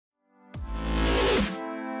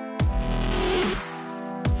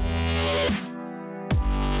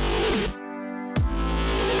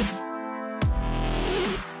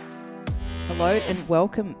Hello and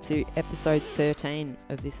welcome to episode 13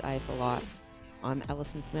 of This AFL Life. I'm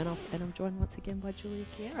Alison Smirnoff and I'm joined once again by Julia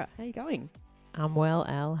Chiara. How are you going? I'm well,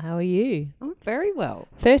 Al. How are you? I'm very well.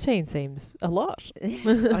 13 seems a lot.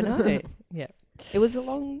 Yes, I know. Yeah. It was a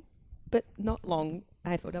long, but not long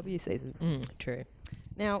AFLW season. True.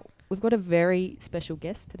 Now, we've got a very special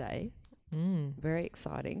guest today. Mm. Very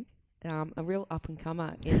exciting. A real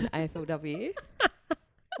up-and-comer in AFLW.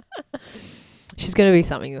 She's going to be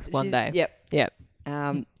something this one She's- day. Yep. Yep.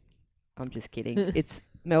 I'm just kidding. It's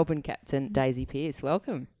Melbourne captain Daisy Pearce.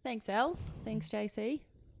 Welcome. Thanks, Al. Thanks, JC.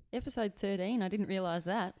 Episode 13. I didn't realise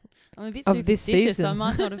that. I'm a bit Of this superstitious. season. I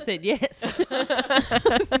might not have said yes.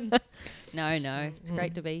 No. It's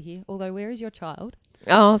great to be here. Although, where is your child?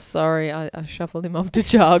 Oh, sorry. I shuffled him off to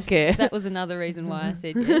childcare. That was another reason why I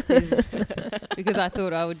said yes, is because I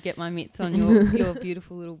thought I would get my mitts on your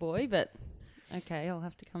beautiful little boy. But okay, I'll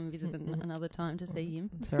have to come and visit another time to see him.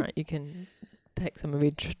 It's all right. You can take some of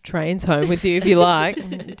your trains home with you if you like.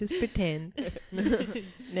 Just pretend.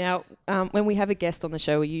 Now, when we have a guest on the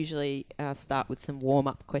show, we usually start with some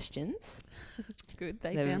warm-up questions. It's good.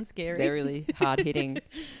 They They're- sound scary. They're really hard-hitting.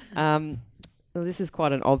 Well, this is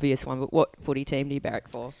quite an obvious one, but what footy team do you barrack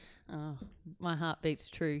for? Oh, my heart beats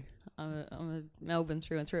true. I'm a Melbourne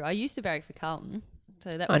through and through. I used to barrack for Carlton.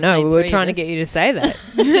 So that I would've know. made We were three of trying to us. get you to say that.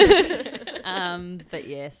 But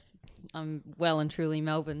yes, I'm well and truly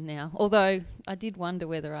Melbourne now. Although I did wonder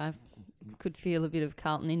whether I could feel a bit of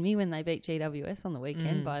Carlton in me when they beat GWS on the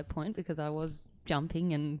weekend by a point, because I was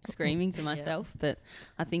jumping and screaming to myself. But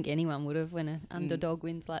I think anyone would have when an underdog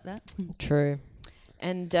wins like that. True.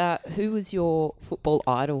 And who was your football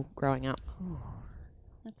idol growing up?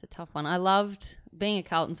 That's a tough one. I loved being a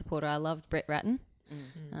Carlton supporter. I loved Brett Ratton.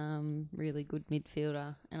 Really good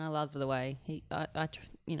midfielder, and I loved the way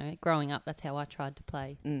growing up, that's how I tried to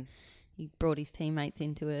play. He brought his teammates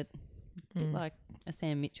into it, a bit like a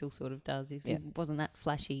Sam Mitchell sort of does. He wasn't that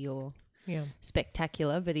flashy or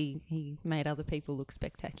spectacular, but he made other people look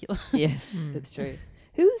spectacular. Yes, that's true.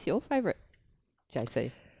 Who was your favourite, JC?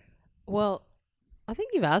 Well, I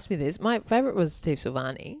think you've asked me this. My favourite was Steve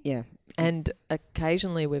Silvani. Yeah. And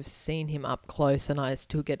occasionally we've seen him up close and I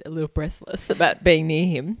still get a little breathless about being near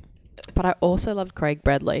him. But I also loved Craig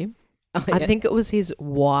Bradley. Oh, I think it was his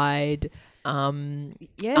wide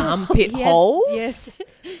yes. armpit He had- holes. Yes.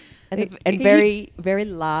 And very, very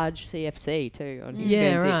large CFC too. On his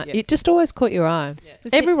Yeah, fancy- right. yeah. It just always caught your eye.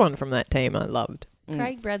 The Everyone from that team I loved.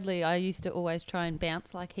 Craig Bradley, I used to always try and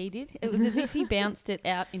bounce like he did. It was as if he bounced it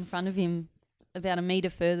out in front of him about a metre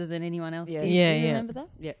further than anyone else Yeah. did. Yeah, Do you yeah. remember that?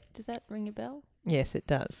 Yeah. Does that ring a bell? Yes, it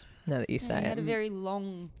does, now that you Yeah, say he had a it. very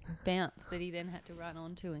long bounce that he then had to run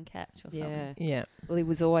onto and catch or something. Yeah. Yeah, Well, he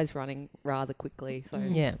was always running rather quickly. So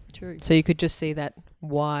yeah. True. So you could just see that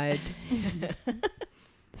wide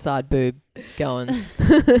side boob going.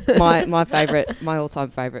 my all-time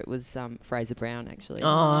favourite was Fraser Brown, actually.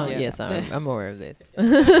 Oh, Yeah. yes, I'm aware of this.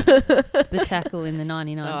 The tackle in the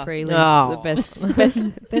 99 prelim. Oh.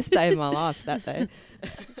 The best day of my life that day.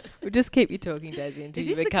 We'll just keep you talking, Daisy, until Is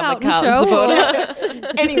you this the become a Carlton Carlton show,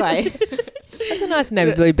 supporter. Anyway, That's a nice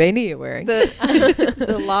navy blue beanie you're wearing.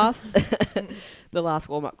 the last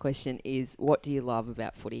warm-up question is, what do you love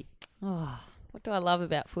about footy? Oh, what do I love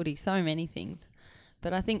about footy? So many things.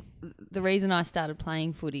 But I think the reason I started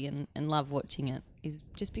playing footy and love watching it is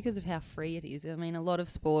just because of how free it is. I mean, a lot of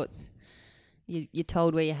sports, you're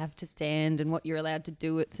told where you have to stand and what you're allowed to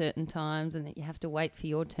do at certain times, and that you have to wait for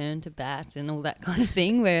your turn to bat and all that kind of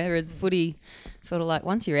thing. Whereas footy, sort of like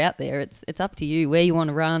once you're out there, it's up to you where you want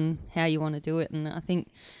to run, how you want to do it. And I think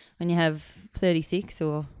when you have 36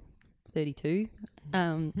 or 32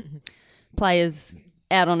 players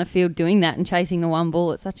out on a field doing that and chasing the one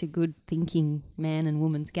ball, it's such a good thinking man and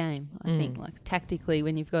woman's game. I think, like tactically,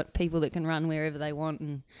 when you've got people that can run wherever they want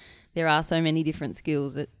and there are so many different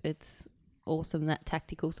skills, it's awesome, that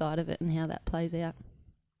tactical side of it and how that plays out.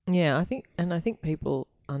 Yeah, I think people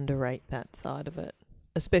underrate that side of it,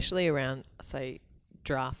 especially around, say,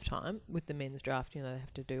 draft time. With the men's draft, they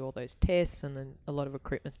have to do all those tests, and then a lot of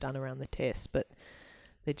recruitment's done around the tests, but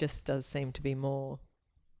there just does seem to be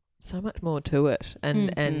so much more to it,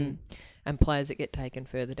 and players that get taken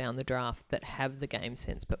further down the draft that have the game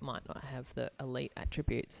sense but might not have the elite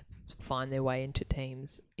attributes find their way into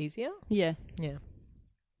teams easier. Yeah. Yeah.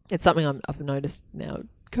 It's something I've noticed now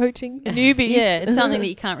coaching newbies. Yeah, it's something that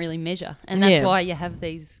you can't really measure. And that's Yeah. why you have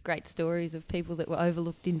these great stories of people that were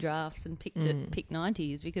overlooked in drafts and picked at pick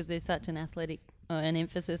 90, is because there's such an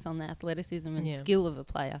emphasis on the athleticism and skill of a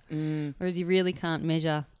player. Whereas you really can't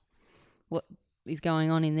measure what is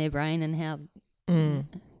going on in their brain and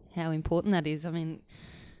how important that is. I mean,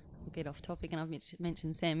 we'll get off topic, and I've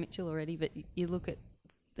mentioned Sam Mitchell already, but you look at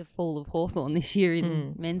the fall of Hawthorn this year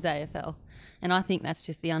in men's AFL, and I think that's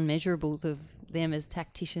just the unmeasurables of them as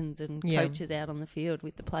tacticians and coaches out on the field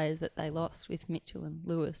with the players that they lost with Mitchell and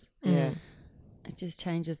Lewis. Yeah. It just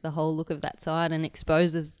changes the whole look of that side and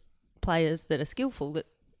exposes players that are skillful that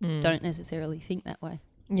don't necessarily think that way.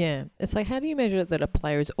 Yeah. It's like, how do you measure that a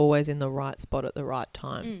player is always in the right spot at the right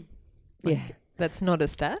time? Like, Yeah. that's not a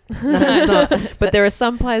stat. No, it's not. But there are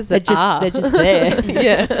some players that They're just there.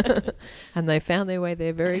 yeah. And they found their way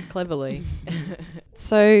there very cleverly.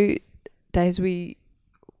 So, Daisy,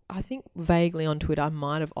 I think vaguely on Twitter I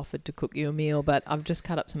might have offered to cook you a meal, but I've just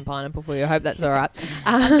cut up some pineapple for you. I hope that's all right.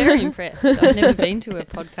 I'm very impressed. I've never been to a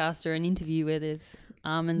podcast or an interview where there's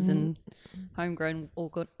almonds and homegrown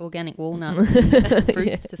organic walnuts and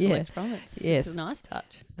fruits to select from. It's a nice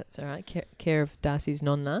touch. That's all right. Care of Darcy's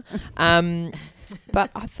nonna.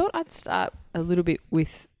 But I thought I'd start a little bit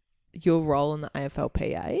with your role in the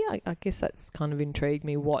AFLPA. I guess that's kind of intrigued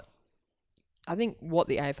me. I think what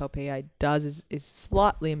the AFLPA does is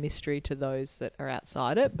slightly a mystery to those that are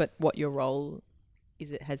outside it, but what your role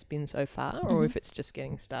has been so far, or if it's just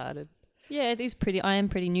getting started. Yeah, it is I am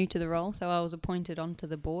pretty new to the role, so I was appointed onto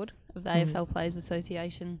the board of the AFL Players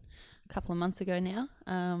Association a couple of months ago now,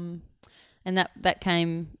 and that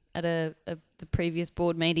came at the previous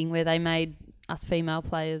board meeting where they made us female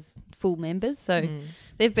players full members. So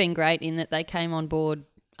they've been great in that they came on board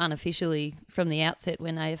unofficially from the outset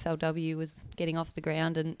when AFLW was getting off the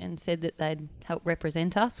ground and said that they'd help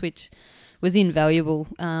represent us, which was invaluable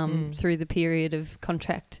through the period of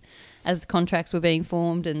contract as the contracts were being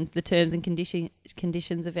formed and the terms and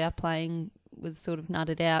conditions of our playing was sort of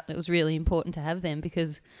nutted out. It was really important to have them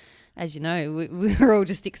because, as you know, we were all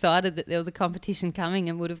just excited that there was a competition coming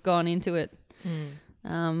and would have gone into it at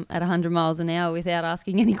 100 miles an hour without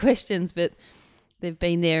asking any questions, but they've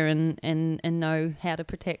been there and know how to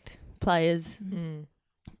protect players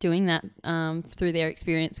doing that through their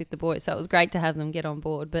experience with the boys. So it was great to have them get on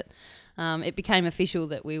board. But it became official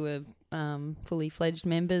that we were fully fledged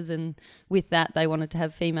members, and with that they wanted to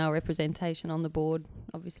have female representation on the board,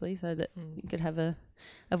 obviously, so that you could have a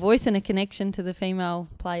voice and a connection to the female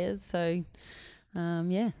players. So,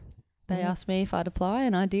 they asked me if I'd apply,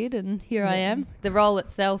 and I did, and here I am. The role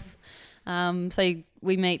itself, so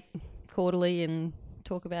we meet quarterly and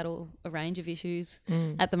talk about a range of issues.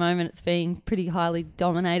 At the moment it's being pretty highly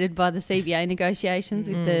dominated by the CBA negotiations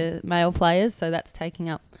with the male players, so that's taking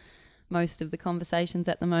up most of the conversations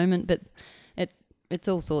at the moment, but it's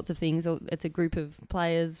all sorts of things. It's a group of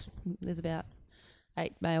players. There's about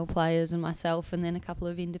 8 male players and myself, and then a couple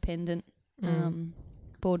of independent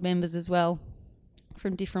board members as well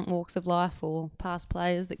from different walks of life or past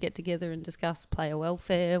players that get together and discuss player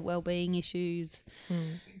welfare, well-being issues,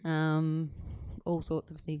 all sorts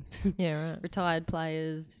of things. Yeah, right. Retired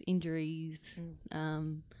players, injuries.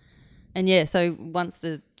 So once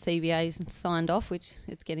the CBA's signed off, which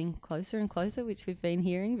it's getting closer and closer, which we've been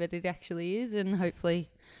hearing, but it actually is, and hopefully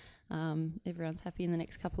everyone's happy in the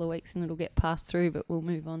next couple of weeks and it'll get passed through, but we'll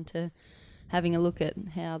move on to having a look at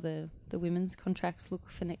how the women's contracts look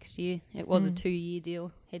for next year. It was a 2-year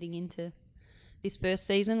deal heading into this first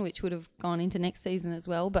season, which would have gone into next season as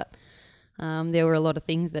well, but there were a lot of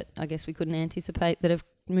things that I guess we couldn't anticipate that have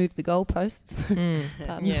moved the goalposts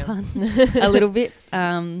pardon the pun, a little bit.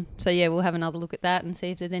 We'll have another look at that and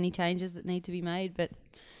see if there's any changes that need to be made. But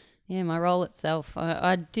yeah, my role itself,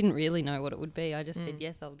 I didn't really know what it would be. I just said,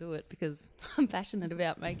 yes, I'll do it because I'm passionate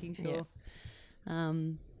about making sure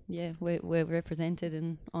we're represented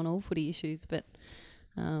and on all footy issues. But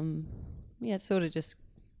it's sort of just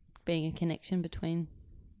being a connection between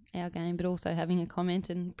our game, but also having a comment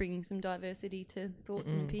and bringing some diversity to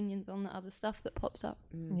thoughts and opinions on the other stuff that pops up.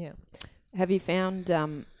 Yeah. Have you found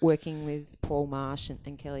working with Paul Marsh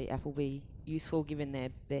and Kelly Appleby useful, given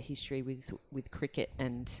their history with cricket?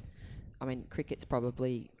 And I mean, cricket's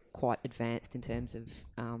probably quite advanced in terms of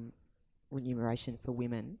remuneration for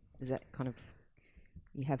women. Is that kind of,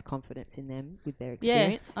 you have confidence in them with their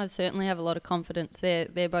experience? Yeah, I certainly have a lot of confidence.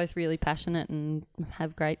 They're both really passionate and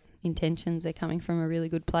have great intentions. They're coming from a really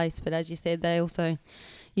good place, but as you said, they also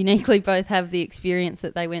uniquely both have the experience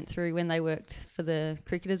that they went through when they worked for the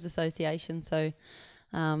Cricketers Association. So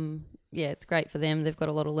it's great for them. They've got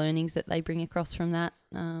a lot of learnings that they bring across from that,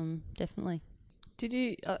 definitely. Did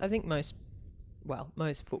you, I think most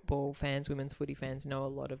football fans, women's footy fans, know a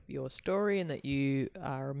lot of your story and that you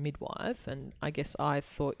are a midwife. And I guess I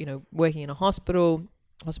thought, working in a hospitals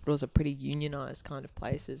are pretty unionised kind of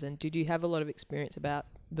places. And did you have a lot of experience about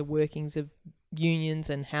the workings of unions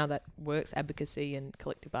and how that works, advocacy and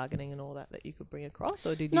collective bargaining and all that you could bring across,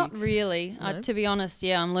 or did Not you? really. No? To be honest,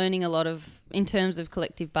 yeah, I'm learning a lot in terms of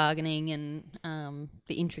collective bargaining and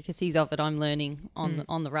the intricacies of it. I'm learning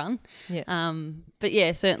on the run. Yeah. But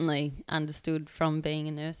yeah, certainly understood from being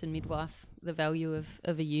a nurse and midwife the value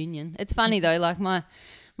of a union. It's funny though, like my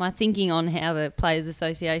thinking on how the Players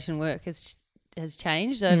Association work has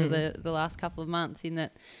changed over the last couple of months, in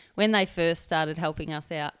that when they first started helping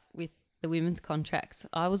us out with the women's contracts,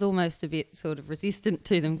 I was almost a bit sort of resistant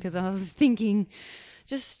to them, because I was thinking,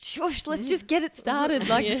 just shush, let's just get it started.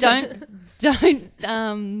 Like don't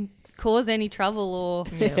cause any trouble or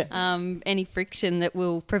any friction that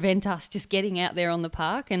will prevent us just getting out there on the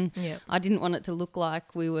park. And I didn't want it to look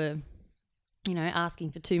like we were,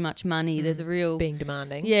 asking for too much money. There's a real being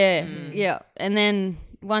demanding. Yeah. And then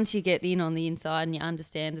once you get in on the inside and you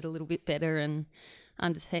understand it a little bit better and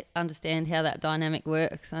understand how that dynamic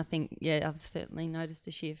works, I think, I've certainly noticed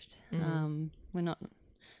a shift.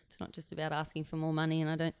 It's not just about asking for more money,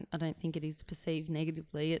 and I don't think it is perceived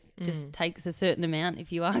negatively. It just takes a certain amount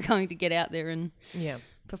if you are going to get out there and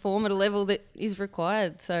perform at a level that is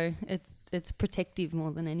required. So it's protective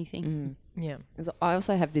more than anything. Yeah. I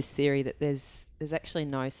also have this theory that there's actually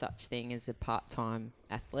no such thing as a part-time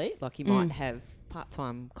athlete. Like, you might have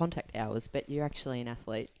part-time contact hours, but you're actually an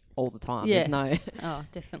athlete all the time. Yeah. There's no... Oh,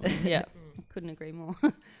 definitely. Yeah. I couldn't agree more.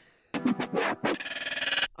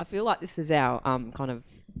 I feel like this is our kind of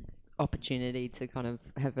opportunity to kind of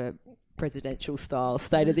have a presidential style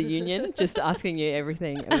State of the Union, just asking you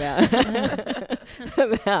everything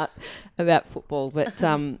about football. But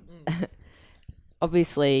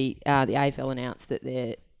obviously the AFL announced that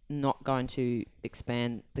they're not going to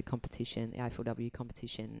expand the competition, the AFLW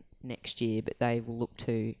competition, next year, but they will look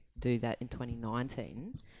to do that in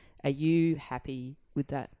 2019. Are you happy with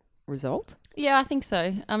that result? Yeah, I think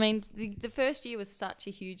so. I mean, the first year was such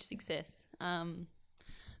a huge success.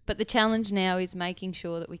 But the challenge now is making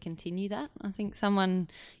sure that we continue that. I think someone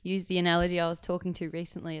used the analogy I was talking to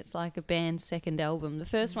recently. It's like a band's second album. The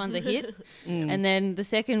first one's a hit, and then the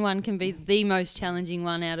second one can be the most challenging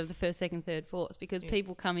one out of the first, second, third, fourth, because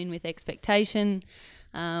people come in with expectation.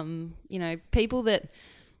 People that...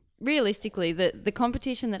 Realistically, the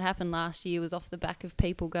competition that happened last year was off the back of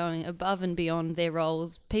people going above and beyond their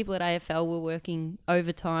roles. People at AFL were working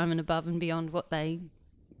overtime and above and beyond what they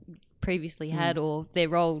previously had or their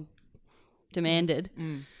role demanded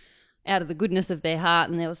out of the goodness of their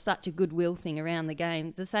heart, and there was such a goodwill thing around the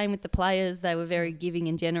game. The same with the players. They were very giving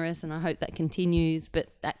and generous, and I hope that continues. But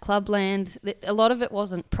at Clubland, a lot of it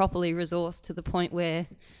wasn't properly resourced to the point where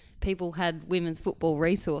people had women's football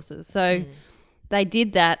resources. So... They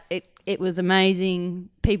did that. It was amazing.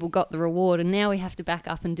 People got the reward, and now we have to back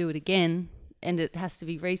up and do it again, and it has to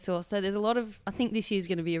be resourced. So there's a lot of... I think this year's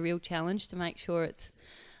going to be a real challenge to make sure it's,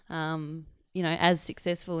 as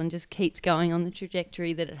successful and just keeps going on the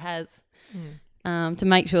trajectory that it has, to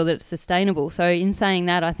make sure that it's sustainable. So in saying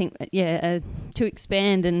that, I think, to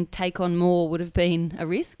expand and take on more would have been a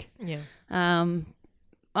risk. Yeah.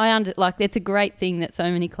 It's a great thing that so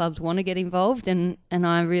many clubs want to get involved, and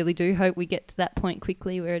I really do hope we get to that point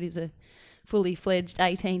quickly where it is a fully fledged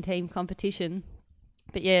 18-team competition.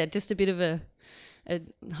 But yeah, just a bit of a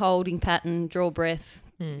holding pattern, draw breath,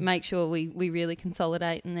 make sure we really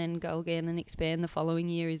consolidate, and then go again and expand the following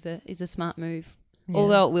year is a smart move. Yeah.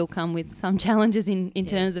 Although it will come with some challenges in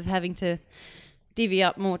terms of having to divvy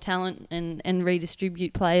up more talent and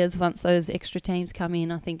redistribute players once those extra teams come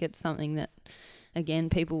in. I think it's something that, again,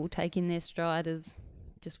 people will take in their stride as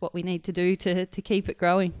just what we need to do to keep it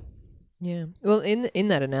growing. Yeah. Well, in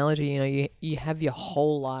that analogy, you have your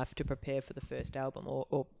whole life to prepare for the first album,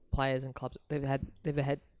 or players and clubs. They've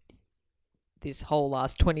had this whole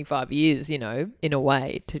last 25 years, in a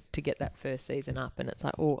way to get that first season up. And it's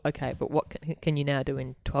like, oh, okay, but what can you now do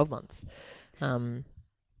in 12 months?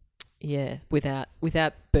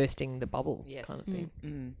 Without bursting the bubble, kind of thing.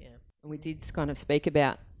 Yeah. And we did kind of speak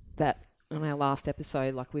about that on our last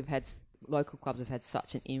episode. Like, local clubs have had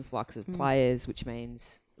such an influx of players, which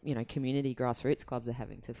means, community grassroots clubs are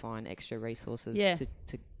having to find extra resources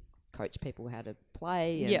to coach people how to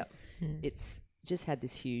play. And it's just had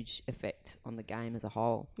this huge effect on the game as a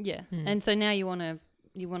whole. Yeah. And so now you want to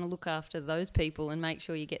look after those people and make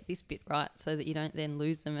sure you get this bit right so that you don't then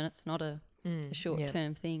lose them, and it's not a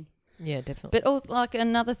short-term thing. Yeah, definitely. But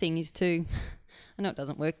another thing is too... I know it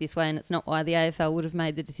doesn't work this way, and it's not why the AFL would have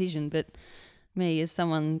made the decision, but me as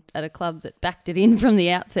someone at a club that backed it in from the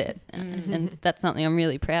outset, and that's something I'm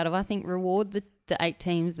really proud of. I think reward the the 8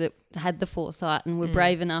 teams that had the foresight and were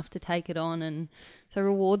brave enough to take it on, and so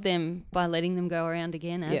reward them by letting them go around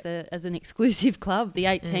again as an exclusive club. The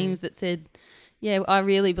 8 teams that said, yeah, I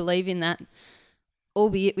really believe in that,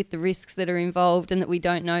 albeit with the risks that are involved and that we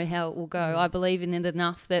don't know how it will go. I believe in it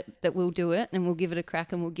enough that we'll do it and we'll give it a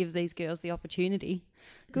crack and we'll give these girls the opportunity.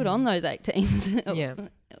 Good on those 8 teams. Yeah.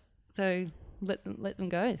 So let them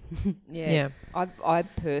go. Yeah. I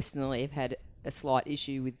personally have had a slight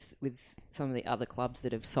issue with some of the other clubs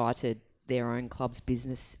that have cited their own club's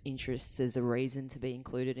business interests as a reason to be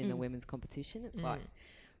included in the women's competition. It's like,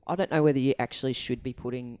 I don't know whether you actually should be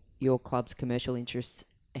putting your club's commercial interests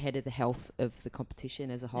ahead of the health of the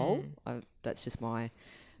competition as a whole. That's just my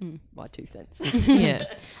 2 cents. Yeah.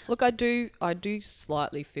 Look, I do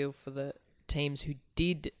slightly feel for the teams who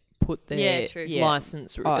did put their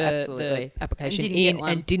license, the application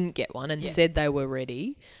and didn't get one and said they were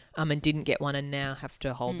ready, and didn't get one and now have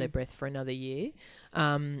to hold their breath for another year.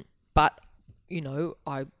 But, you know,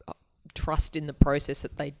 I trust in the process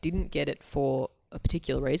that they didn't get it for a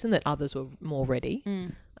particular reason, that others were more ready.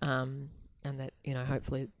 And that, you know,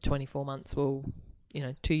 hopefully 24 months will, you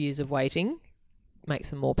know, 2 years of waiting makes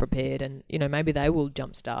them more prepared, and, you know, maybe they will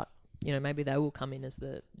jumpstart. You know, maybe they will come in as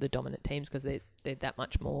the dominant teams because they're that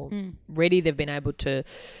much more ready. They've been able to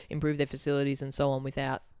improve their facilities and so on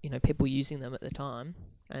without, you know, people using them at the time.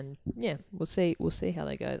 And yeah, we'll see how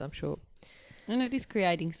that goes, I'm sure. And it is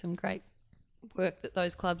creating some great work that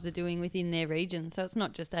those clubs are doing within their region. So it's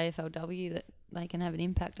not just AFLW that they can have an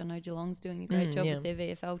impact. I know Geelong's doing a great job with their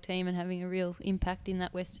VFL team and having a real impact in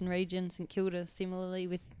that Western region. St Kilda similarly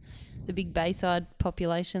with the big Bayside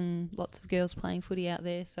population, lots of girls playing footy out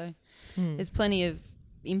there. So there's plenty of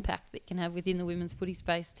impact that can have within the women's footy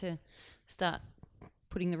space to start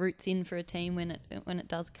putting the roots in for a team when it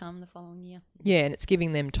does come the following year. Yeah, and it's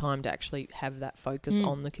giving them time to actually have that focus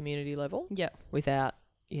on the community level. Yeah. Without,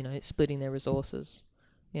 you know, splitting their resources.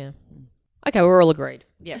 Yeah. Okay, we're all agreed.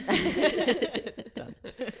 Yeah.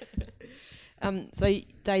 So,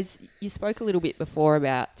 Days, you spoke a little bit before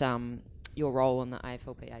about your role on the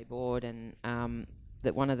AFLPA board, and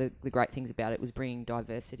that one of the great things about it was bringing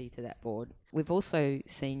diversity to that board. We've also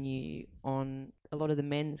seen you on a lot of the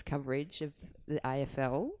men's coverage of the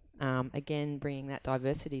AFL, again bringing that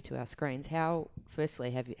diversity to our screens. How,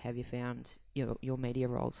 firstly, have you found your media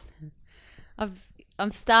roles?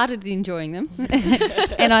 I've started enjoying them,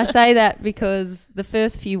 and I say that because the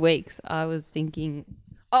first few weeks I was thinking,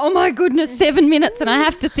 oh my goodness, 7 minutes and I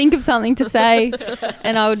have to think of something to say,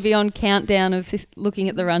 and I would be on countdown of looking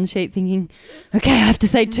at the run sheet thinking, okay, I have to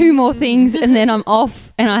say 2 more things and then I'm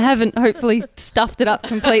off, and I haven't hopefully stuffed it up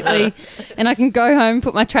completely and I can go home,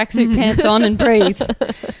 put my tracksuit pants on and breathe.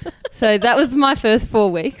 So that was my first 4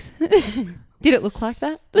 weeks. Did it look like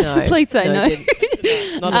that? No. Please say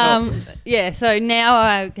no. Not at all. Yeah, so now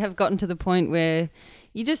I have gotten to the point where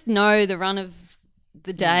you just know the run of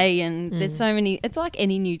the day, and there's so many, it's like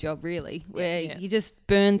any new job really, where you just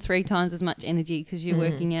burn 3 times as much energy because you're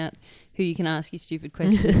working out who you can ask your stupid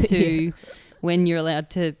questions to, when you're allowed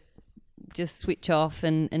to just switch off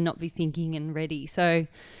and not be thinking and ready. So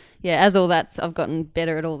yeah, as all that, I've gotten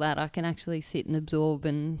better at all that. I can actually sit and absorb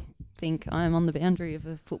and think I'm on the boundary of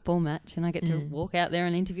a football match and I get to walk out there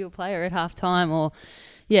and interview a player at half time, or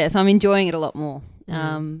so I'm enjoying it a lot more,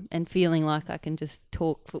 and feeling like I can just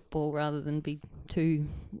talk football rather than be too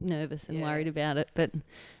nervous and worried about it. But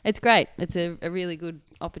it's great. It's a really good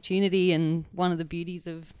opportunity, and one of the beauties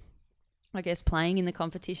of, I guess, playing in the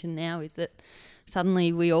competition now is that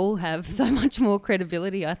suddenly we all have so much more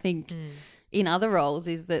credibility, I think, in other roles,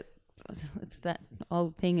 is that it's that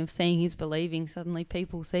old thing of seeing is believing. Suddenly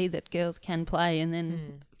people see that girls can play, and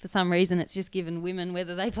then for some reason it's just given women,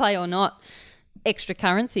 whether they play or not, extra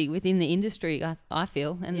currency within the industry, I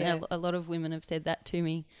feel. And a lot of women have said that to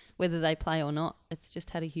me, whether they play or not. It's just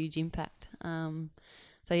had a huge impact.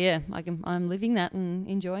 So yeah, I'm living that and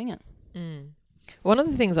enjoying it. One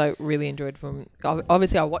of the things I really enjoyed from,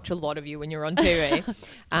 obviously I watch a lot of you when you're on TV,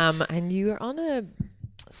 and you were on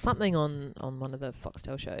something on one of the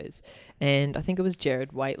Foxtel shows, and I think it was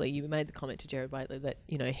Jared Waitley. You made the comment to Jared Waitley that,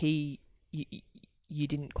 you know, you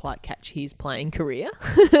didn't quite catch his playing career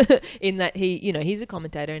in that he's a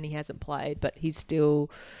commentator and he hasn't played, but he's still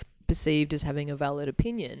perceived as having a valid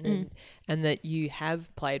opinion, and that you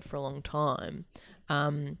have played for a long time.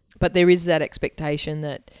 But there is that expectation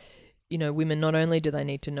that, you know, women, not only do they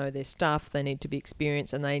need to know their stuff, they need to be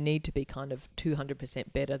experienced, and they need to be kind of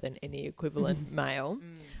 200% better than any equivalent male.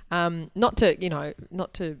 Not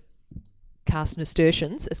to cast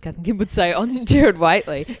nasturtiums, as Catherine Kim would say, on Jared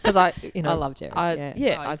Waitley, because I love Jared.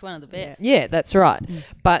 He's one of the best. Yeah, that's right.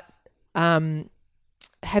 But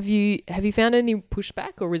have you found any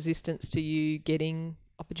pushback or resistance to you getting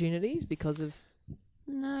opportunities because of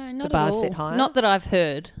No, not bar at all. set higher? Not that I've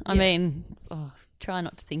heard. I Yeah. mean, try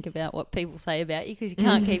not to think about what people say about you because you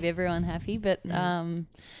can't keep everyone happy. But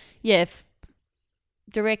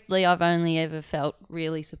directly, I've only ever felt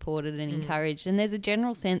really supported and encouraged. And there's a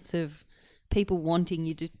general sense of people wanting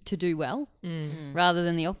you to do well rather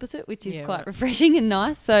than the opposite, which is quite refreshing and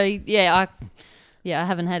nice. So I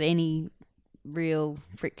haven't had any real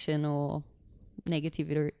friction or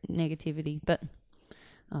negativity, but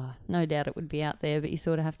no doubt it would be out there. But you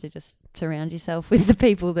sort of have to just surround yourself with the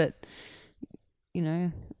people that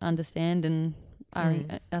understand and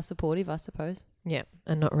are supportive, I suppose. Yeah,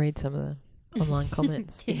 and not read some of the online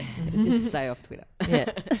comments. Just stay off Twitter.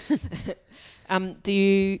 Yeah.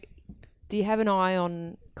 Do you have an eye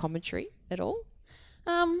on commentary at all?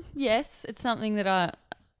 Yes, it's something that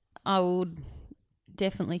I would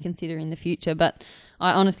definitely consider in the future, but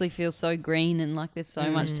I honestly feel so green and like there's so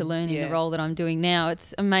much to learn in the role that I'm doing now.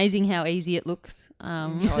 It's amazing how easy it looks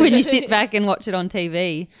when you sit back and watch it on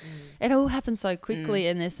TV. It all happens so quickly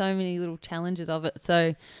and there's so many little challenges of it.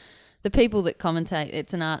 So the people that commentate,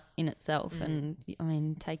 it's an art in itself and I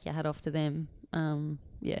mean, take your hat off to them.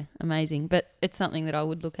 Amazing. But it's something that I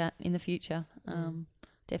would look at in the future.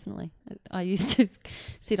 Definitely. I used to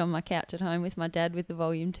sit on my couch at home with my dad with the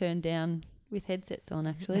volume turned down with headsets on,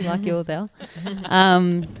 actually, like yours, Al,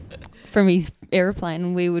 from his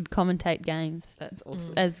aeroplane. We would commentate games. That's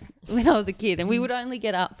awesome. As when I was a kid, and we would only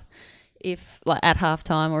get up if like at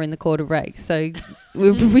halftime or in the quarter break. So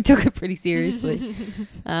we took it pretty seriously.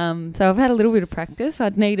 So I've had a little bit of practice.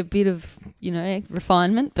 I'd need a bit of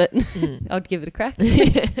refinement, but I'd give it a crack.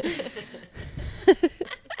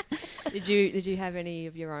 Did you have any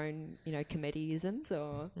of your own comedieisms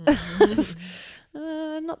or?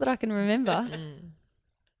 Not that I can remember. I'm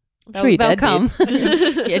sure your They'll dad come.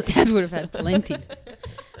 did. Yeah, Dad would have had plenty.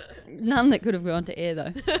 None that could have gone to air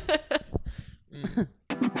though.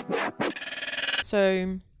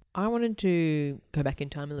 So I wanted to go back in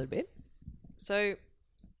time a little bit. So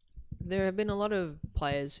there have been a lot of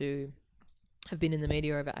players who have been in the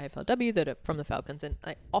media over AFLW that are from the Falcons, and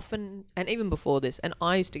they often, and even before this, and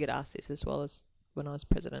I used to get asked this as well as when I was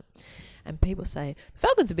president, and people say, the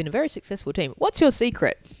Falcons have been a very successful team. What's your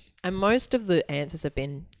secret? And most of the answers have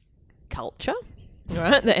been culture,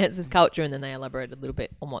 right? The answer is culture, and then they elaborate a little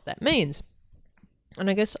bit on what that means. And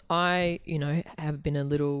I guess I, have been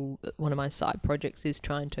one of my side projects is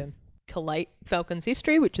trying to collate Falcons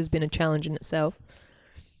history, which has been a challenge in itself.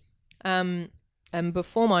 And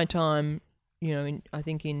before my time, I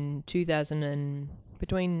think in between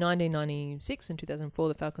 1996 and 2004,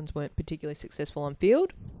 the Falcons weren't particularly successful on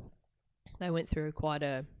field. They went through quite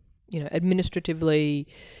a, administratively,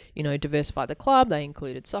 diversified the club. They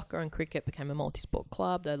included soccer and cricket, became a multi-sport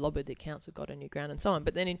club. They lobbied the council, got a new ground and so on.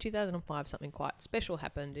 But then in 2005, something quite special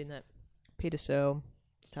happened in that Peter Searle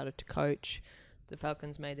started to coach. The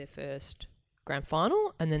Falcons made their first grand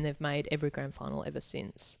final, and then they've made every grand final ever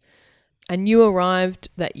since. And you arrived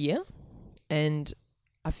that year, and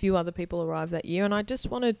a few other people arrived that year, and I just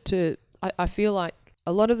wanted to... I feel like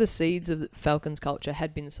a lot of the seeds of the Falcons culture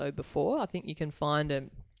had been sowed before. I think you can find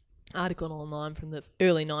an article online from the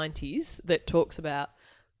early 90s that talks about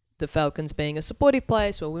the Falcons being a supportive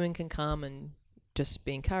place where women can come and just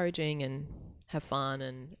be encouraging and have fun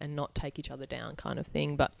and not take each other down kind of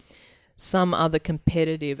thing. But some other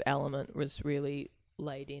competitive element was really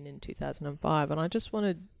laid in 2005, and I just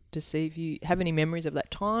wanted to see if you have any memories of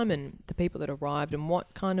that time and the people that arrived and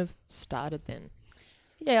what kind of started then.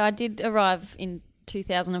 Yeah, I did arrive in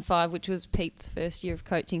 2005, which was Pete's first year of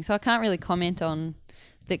coaching, so I can't really comment on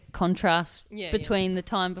the contrast between the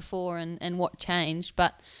time before and what changed,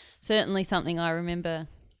 but certainly something I remember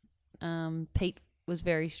Pete was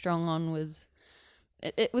very strong on was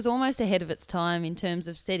it was almost ahead of its time in terms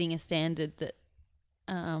of setting a standard that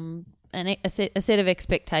a set of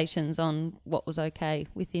expectations on what was okay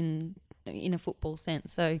in a football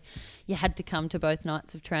sense. So you had to come to both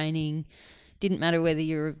nights of training. Didn't matter whether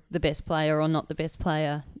you were the best player or not the best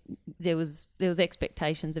player. There was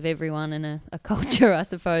expectations of everyone and a culture, I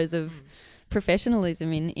suppose, of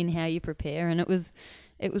professionalism in how you prepare. And it was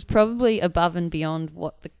probably above and beyond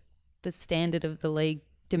what the standard of the league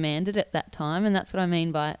demanded at that time. And that's what I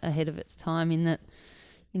mean by ahead of its time, in that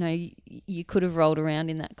you could have rolled around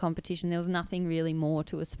in that competition. There was nothing really more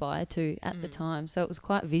to aspire to at the time. So it was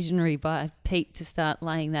quite visionary by Pete to start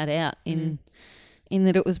laying that out in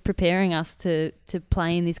that it was preparing us to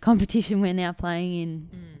play in this competition we're now playing in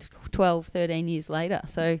 12, 13 years later.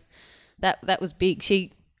 So that was big.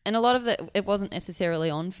 And a lot of that, it wasn't necessarily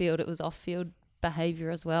on field, it was off field behaviour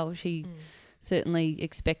as well. She certainly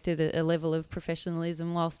expected a level of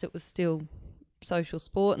professionalism whilst it was still social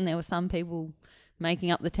sport, and there were some people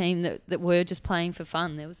making up the team that were just playing for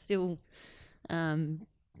fun. There was still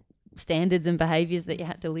standards and behaviours that you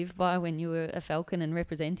had to live by when you were a Falcon and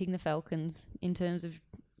representing the Falcons in terms of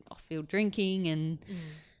off-field drinking and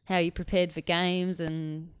how you prepared for games.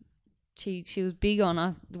 And she was big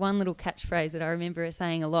on one little catchphrase that I remember her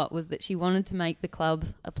saying a lot was that she wanted to make the club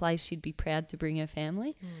a place she'd be proud to bring her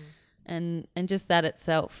family. And just that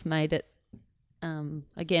itself made it,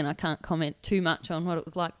 again, I can't comment too much on what it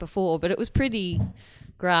was like before, but it was pretty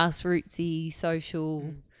grassrootsy,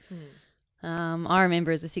 social. I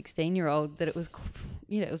remember as a 16-year-old that it was,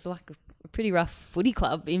 it was like a pretty rough footy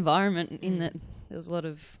club environment in that there was a lot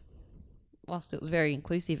of, whilst it was very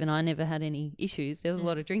inclusive and I never had any issues, there was a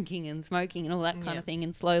lot of drinking and smoking and all that kind of thing,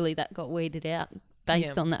 and slowly that got weeded out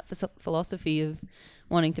based on that philosophy of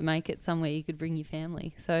wanting to make it somewhere you could bring your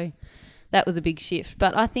family. So that was a big shift.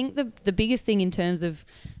 But I think the biggest thing in terms of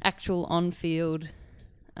actual on-field,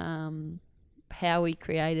 how we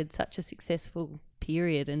created such a successful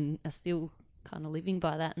period and are still kind of living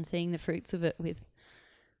by that and seeing the fruits of it with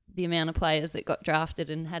the amount of players that got drafted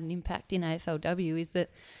and had an impact in AFLW is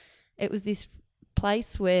that it was this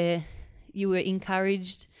place where you were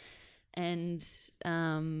encouraged and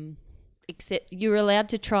you were allowed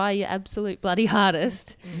to try your absolute bloody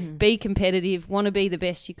hardest, be competitive, want to be the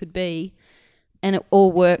best you could be, and it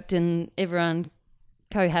all worked and everyone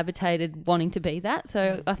cohabitated wanting to be that.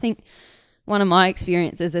 So I think one of my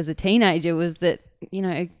experiences as a teenager was that,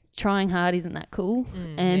 trying hard isn't that cool.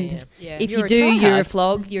 And if you do, you're a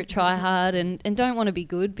flog, you're a try hard and don't want to be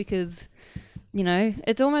good because,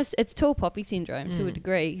 it's tall poppy syndrome to a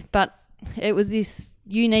degree. But it was this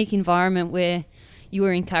unique environment where you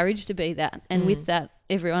were encouraged to be that. And with that,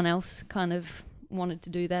 everyone else kind of wanted to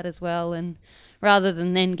do that as well. And rather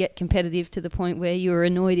than then get competitive to the point where you were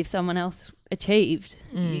annoyed if someone else achieved,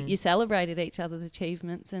 you celebrated each other's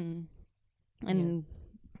achievements and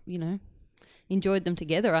enjoyed them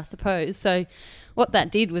together, I suppose. So what that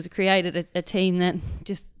did was created a team that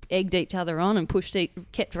just egged each other on and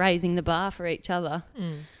kept raising the bar for each other.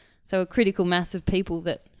 So a critical mass of people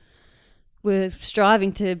that were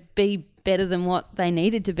striving to be better than what they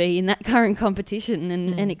needed to be in that current competition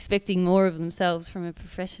and expecting more of themselves from a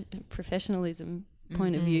professionalism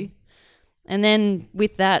point of view. And then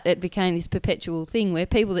with that, it became this perpetual thing where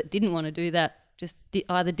people that didn't want to do that just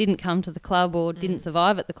either didn't come to the club or didn't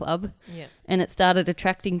survive at the club. And it started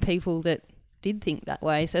attracting people that did think that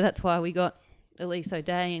way. So that's why we got Elise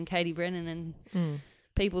O'Day and Katie Brennan and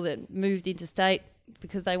people that moved interstate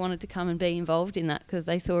because they wanted to come and be involved in that because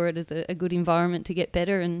they saw it as a good environment to get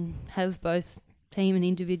better and have both team and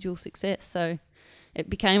individual success. So it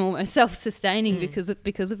became almost self-sustaining because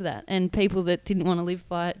of that. And people that didn't want to live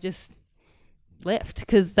by it just left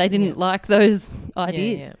because they didn't like those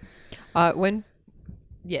ideas.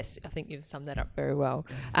 Yes, I think you've summed that up very well.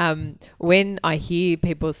 When I hear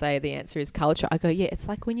people say the answer is culture, I go, it's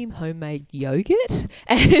like when you homemade yogurt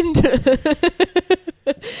and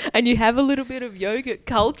you have a little bit of yogurt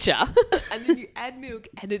culture and then you add milk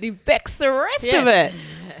and it infects the rest of it.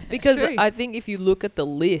 Because I think if you look at the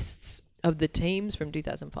lists of the teams from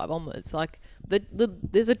 2005 onwards, like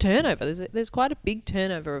there's a turnover. There's quite a big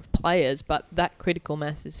turnover of players, but that critical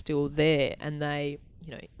mass is still there and they,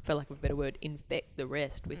 for lack of a better word, infect the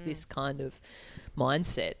rest with this kind of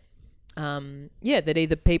mindset. That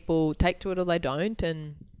either people take to it or they don't.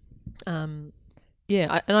 And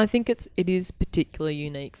I think it is particularly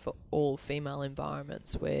unique for all female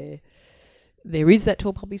environments where there is that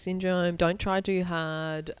tall poppy syndrome. Don't try too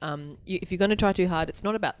hard. If you're going to try too hard, it's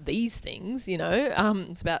not about these things,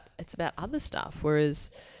 it's about other stuff. Whereas,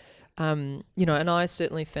 and I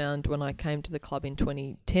certainly found when I came to the club in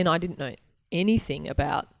 2010, I didn't know anything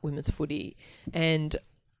about women's footy and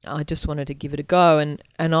I just wanted to give it a go. And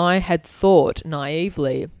I had thought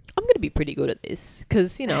naively, I'm going to be pretty good at this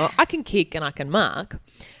because, I can kick and I can mark.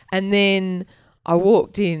 And then I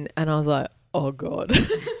walked in and I was like, oh God,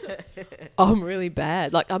 I'm really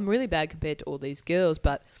bad. Like I'm really bad compared to all these girls,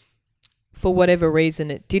 but for whatever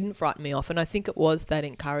reason, it didn't frighten me off. And I think it was that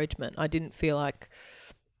encouragement. I didn't feel like,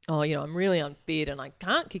 I'm really unfit and I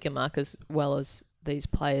can't kick and mark as well as these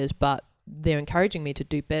players, but they're encouraging me to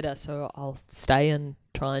do better, so I'll stay and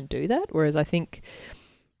try and do that. Whereas I think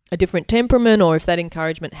a different temperament, or if that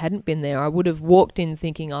encouragement hadn't been there, I would have walked in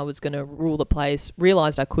thinking I was going to rule the place,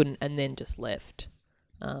 realised I couldn't, and then just left.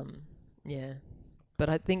 But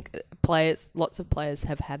I think lots of players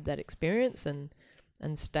have had that experience and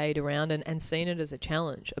stayed around and seen it as a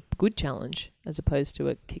challenge, a good challenge, as opposed to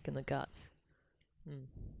a kick in the guts.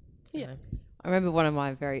 I remember one of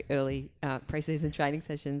my very early pre-season training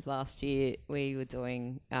sessions last year. We were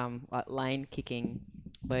doing like lane kicking,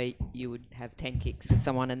 where you would have 10 kicks with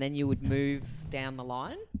someone, and then you would move down the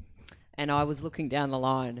line. And I was looking down the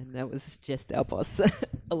line, and that was just our boss,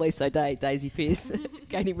 Elise O'Day, Daisy Pearce,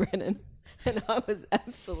 Katie Brennan, and I was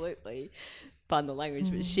absolutely, pardon the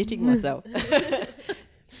language, but shitting myself.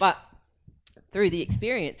 But through the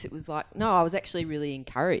experience, it was like, no, I was actually really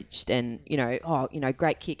encouraged, and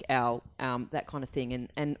great kick, Al, that kind of thing.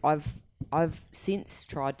 And I've since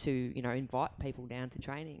tried to invite people down to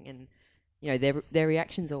training, and their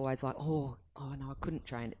reactions are always like, oh no, I couldn't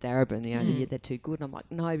train at Darebin. They're too good. And I'm like,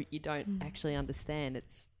 no, but you don't actually understand.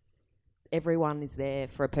 It's everyone is there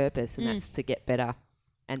for a purpose, and that's to get better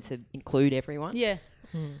and to include everyone. Yeah,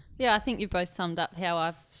 yeah. I think you've both summed up how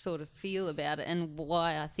I sort of feel about it, and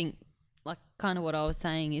why I think. Like kind of what I was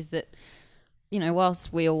saying is that,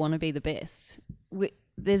 whilst we all want to be the best,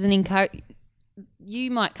 there's an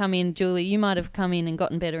you might come in, Julie, you might have come in and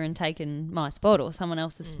gotten better and taken my spot or someone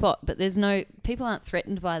else's spot, but people aren't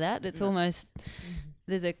threatened by that. It's almost,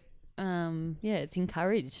 there's a, it's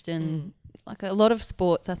encouraged. And like a lot of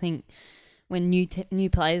sports, I think, when new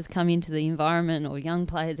players come into the environment or young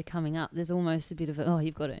players are coming up, there's almost a bit of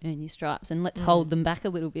you've got to earn your stripes and let's hold them back a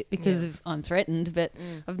little bit because I'm threatened. But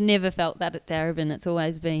I've never felt that at Darebin. It's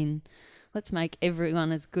always been, let's make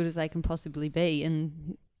everyone as good as they can possibly be.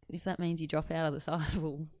 And if that means you drop out of the side,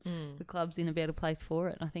 well, the club's in a better place for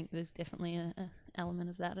it. I think there's definitely a element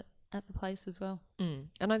of that at the place as well.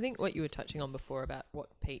 And I think what you were touching on before about what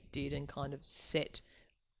Pete did and kind of set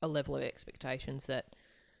a level of expectations that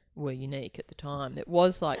were unique at the time. It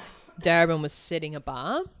was like Darebin was setting a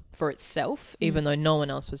bar for itself, even though no one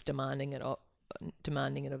else was demanding it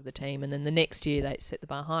of the team. And then the next year they set the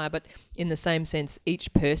bar higher. But in the same sense,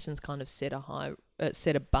 each person's kind of set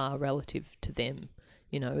a bar relative to them.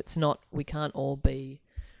 It's not we can't all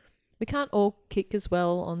kick as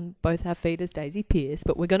well on both our feet as Daisy Pearce,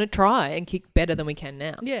 but we're going to try and kick better than we can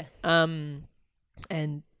now. Yeah.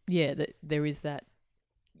 There is that.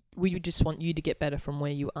 We just want you to get better from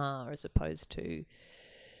where you are, as opposed to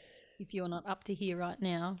if you're not up to here right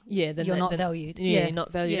now, then you're not valued. Yeah, you're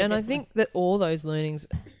not valued. Yeah, and definitely. I think that all those learnings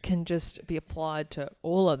can just be applied to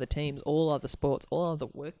all other teams, all other sports, all other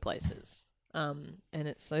workplaces. And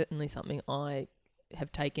it's certainly something I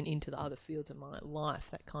have taken into the other fields of my life,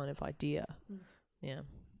 that kind of idea. Yeah.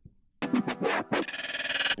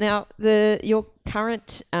 Now, your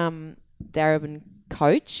current Darebin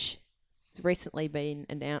coach has recently been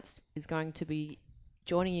announced is going to be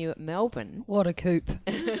joining you at Melbourne. What a coup.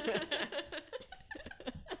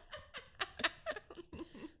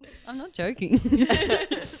 I'm not joking.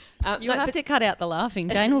 You'll have to cut out the laughing.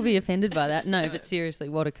 Jane will be offended by that. No, but seriously,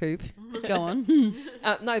 what a coup. Go on.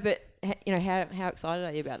 No, but how excited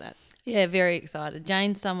are you about that? Yeah, very excited.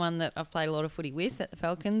 Jane's someone that I've played a lot of footy with at the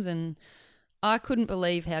Falcons, and I couldn't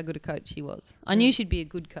believe how good a coach she was. I knew she'd be a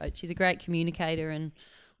good coach. She's a great communicator and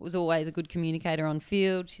was always a good communicator on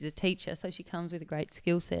field. She's a teacher, so she comes with a great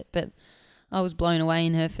skill set. But I was blown away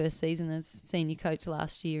in her first season as senior coach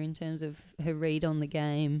last year in terms of her read on the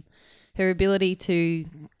game, her ability to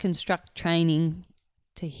construct training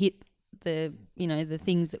to hit the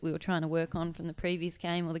things that we were trying to work on from the previous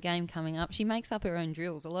game or the game coming up. She makes up her own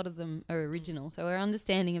drills. A lot of them are original. So her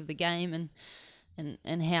understanding of the game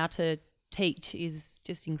and how to teach is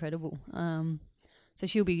just incredible. So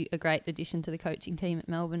she'll be a great addition to the coaching team at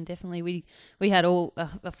Melbourne, definitely. We had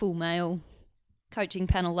a full male coaching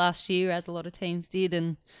panel last year, as a lot of teams did,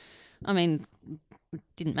 and I mean, it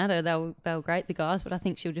didn't matter. They were great, the guys, but I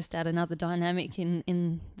think she'll just add another dynamic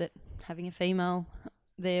in that having a female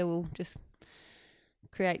there will just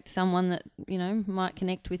create someone that, might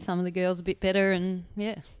connect with some of the girls a bit better, and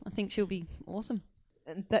yeah, I think she'll be awesome.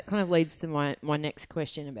 And that kind of leads to my next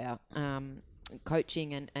question about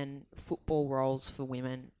coaching and football roles for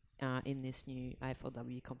women in this new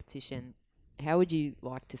AFLW competition. How would you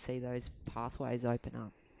like to see those pathways open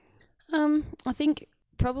up? I think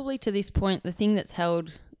probably to this point, the thing that's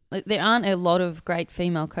held, there aren't a lot of great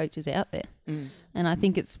female coaches out there. And I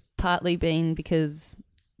think it's partly been because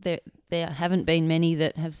there haven't been many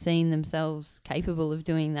that have seen themselves capable of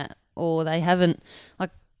doing that, or they haven't,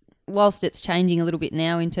 whilst it's changing a little bit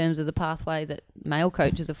now in terms of the pathway that male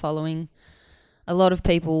coaches are following, a lot of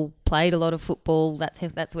people played a lot of football.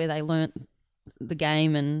 That's where they learnt the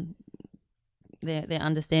game and their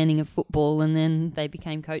understanding of football, and then they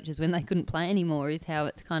became coaches when they couldn't play anymore, is how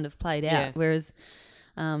it's kind of played out. Yeah. Whereas,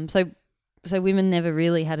 so women never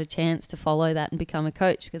really had a chance to follow that and become a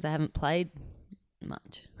coach because they haven't played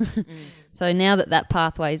much. So now that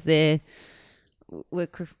pathway's there,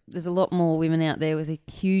 there's a lot more women out there with a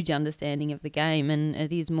huge understanding of the game, and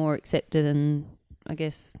it is more accepted, and I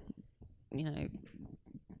guess,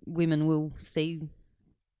 women will see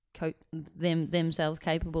themselves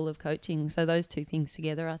capable of coaching. So those two things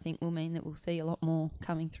together, I think, will mean that we'll see a lot more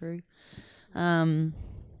coming through. I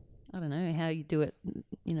don't know how you do it,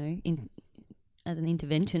 as an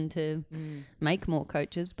intervention to make more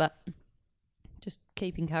coaches, but just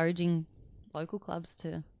keep encouraging local clubs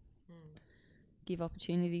to give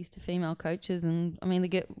opportunities to female coaches. And I mean,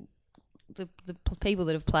 the people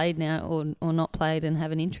that have played now or not played and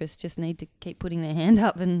have an interest just need to keep putting their hand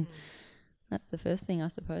up, and that's the first thing, I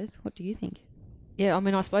suppose. What do you think? Yeah, I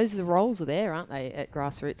mean, I suppose the roles are there, aren't they, at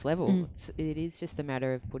grassroots level? It is just a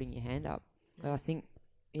matter of putting your hand up. But I think,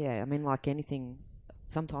 I mean, like anything,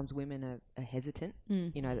 sometimes women are hesitant.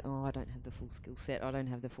 I don't have the full skill set, I don't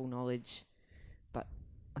have the full knowledge. But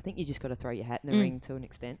I think you just got to throw your hat in the ring to an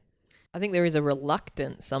extent. I think there is a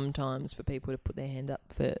reluctance sometimes for people to put their hand up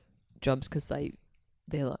for jobs because they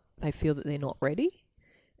feel that they're not ready.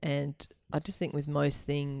 And I just think with most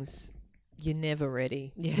things, you're never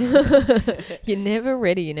ready. Yeah. You're never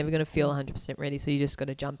ready. You're never going to feel 100% ready. So you just got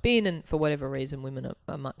to jump in. And for whatever reason, women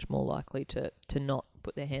are much more likely to not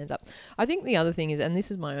put their hands up. I think the other thing is, and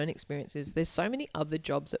this is my own experience, is there's so many other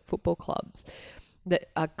jobs at football clubs that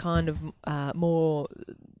are kind of more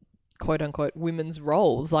quote unquote women's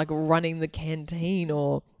roles, like running the canteen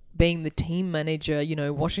or being the team manager,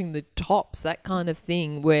 washing the tops, that kind of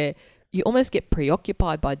thing, where you almost get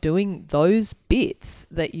preoccupied by doing those bits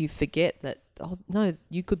that you forget that, oh, no,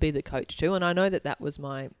 you could be the coach too. And I know that was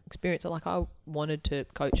my experience. Like, I wanted to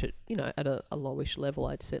coach at, at a lowish level.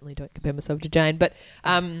 I certainly don't compare myself to Jane. But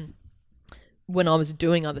when I was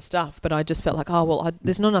doing other stuff, but I just felt like,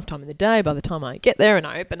 there's not enough time in the day. By the time I get there and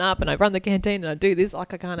I open up and I run the canteen and I do this,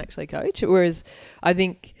 like, I can't actually coach. Whereas I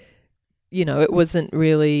think, it wasn't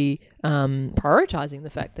really prioritising the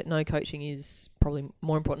fact that no, coaching is probably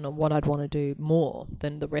more important on what I'd want to do more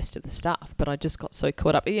than the rest of the stuff. But I just got so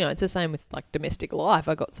caught up. It's the same with like domestic life.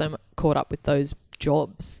 I got so caught up with those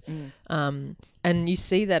jobs. And you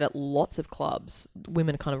see that at lots of clubs.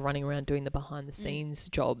 Women are kind of running around doing the behind the scenes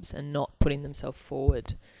jobs and not putting themselves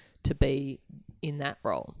forward to be in that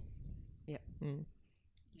role. Yeah.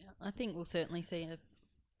 Yeah, I think we'll certainly see a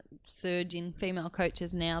surge in female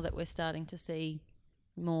coaches now that we're starting to see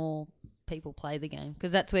more people play the game,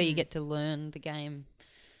 because that's where you get to learn the game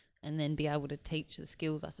and then be able to teach the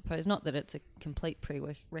skills, I suppose. Not that it's a complete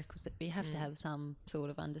prerequisite, but you have to have some sort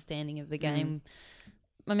of understanding of the game.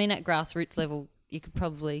 I mean, at grassroots level, you could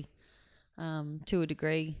probably, to a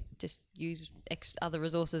degree, just use other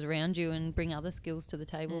resources around you and bring other skills to the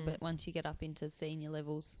table. But once you get up into senior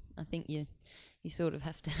levels, I think you sort of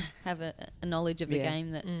have to have a knowledge of the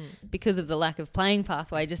game that, because of the lack of playing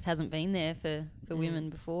pathway, just hasn't been there for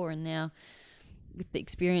women before. And now, with the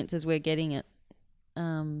experiences we're getting at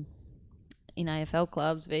in AFL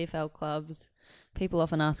clubs, VFL clubs, people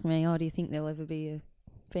often ask me, do you think there'll ever be a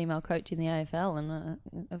female coach in the AFL?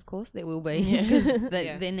 And of course there will be, because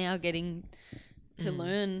they're now getting to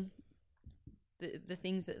learn the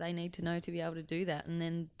things that they need to know to be able to do that, and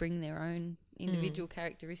then bring their own individual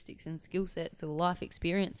characteristics and skill sets or life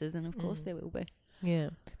experiences, and of course there will be. Yeah,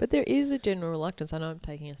 but there is a general reluctance. I know I'm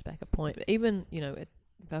taking us back a point, but even, at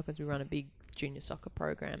Falcons we run a big junior soccer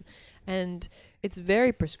program, and it's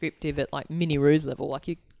very prescriptive at like mini Roos level. Like,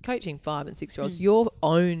 you're coaching 5 and 6 year olds, your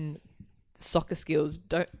own soccer skills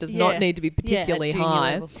does not need to be particularly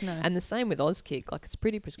high. Level, no. And the same with Auskick. Like, it's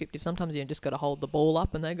pretty prescriptive. Sometimes you just got to hold the ball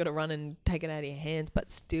up and they've got to run and take it out of your hands, but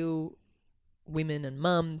still women and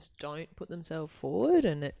mums don't put themselves forward.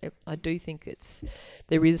 And I do think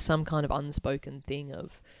there is some kind of unspoken thing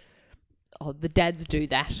of, the dads do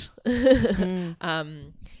that.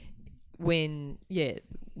 When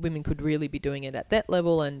women could really be doing it at that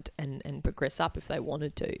level and progress up if they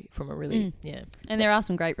wanted to, from a really And there are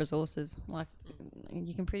some great resources. Like,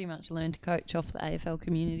 you can pretty much learn to coach off the AFL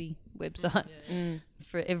community website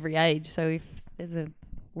for every age. So if there's a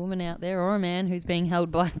woman out there or a man who's being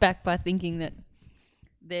held back by thinking that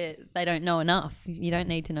they don't know enough, you don't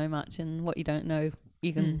need to know much, and what you don't know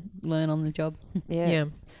you can learn on the job. Yeah.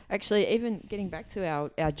 Actually, even getting back to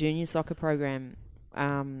our junior soccer program,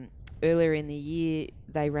 earlier in the year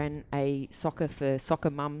they ran a soccer for soccer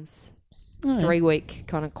mums 3-week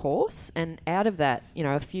kind of course, and out of that,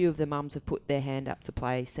 a few of the mums have put their hand up to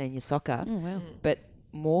play senior soccer. Oh wow. But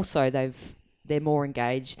more so they're more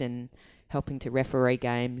engaged and helping to referee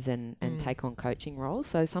games and take on coaching roles.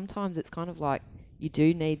 So sometimes it's kind of like you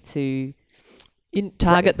do need to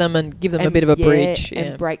target them and give them a bit of a bridge.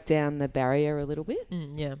 And break down the barrier a little bit.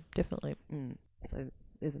 Yeah, definitely. So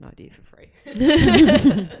there's an idea for free.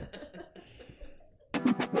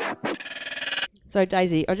 So,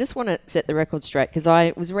 Daisy, I just want to set the record straight because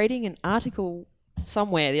I was reading an article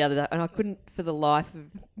somewhere the other day and I couldn't for the life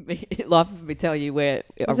of me tell you where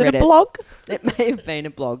Was I read it a blog? It may have been a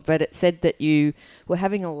blog, but it said that you were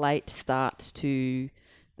having a late start to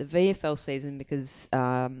the VFL season because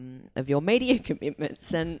of your media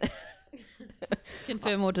commitments and...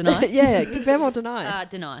 Confirm or deny? Yeah, confirm or deny.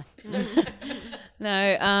 Deny.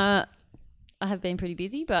 No, I have been pretty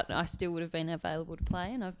busy, but I still would have been available to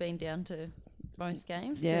play, and I've been down to most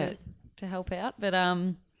games to help out. But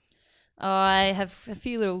I have a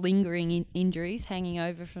few little lingering injuries hanging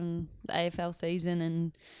over from the AFL season,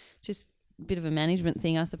 and just a bit of a management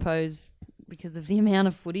thing, I suppose, because of the amount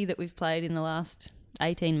of footy that we've played in the last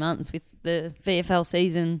 18 months with the VFL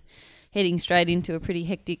season heading straight into a pretty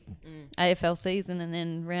hectic AFL season, and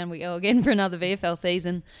then round we go again for another VFL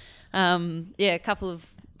season. A couple of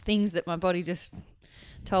things that my body just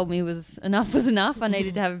told me was enough. I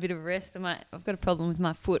needed to have a bit of a rest. I've got a problem with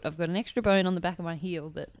my foot. I've got an extra bone on the back of my heel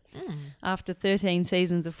that after 13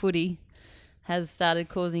 seasons of footy has started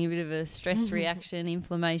causing a bit of a stress reaction,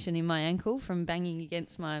 inflammation in my ankle from banging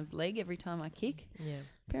against my leg every time I kick. Yeah.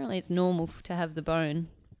 Apparently it's normal to have the bone.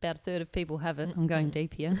 About a third of people have it. I'm going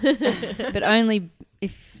deep here. But only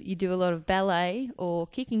if you do a lot of ballet or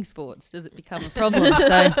kicking sports does it become a problem.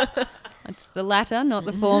 So it's the latter, not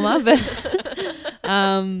the former. But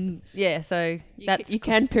so that's... You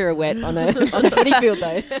can pirouette on a footy field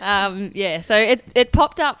though. So it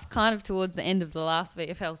popped up kind of towards the end of the last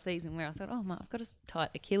VFL season where I thought, I've got a tight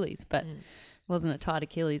Achilles. But it wasn't a tight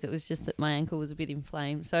Achilles. It was just that my ankle was a bit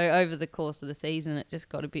inflamed. So over the course of the season, it just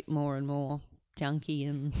got a bit more and more junky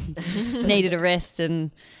and needed a rest, and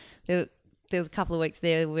there was a couple of weeks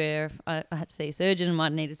there where I had to see a surgeon and might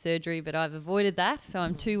have needed surgery, but I've avoided that, so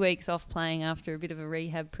I'm 2 weeks off playing after a bit of a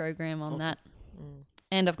rehab program on that.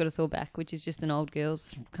 And I've got a sore back, which is just an old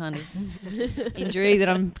girl's kind of injury that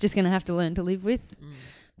I'm just going to have to learn to live with.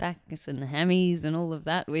 Backs and hammies and all of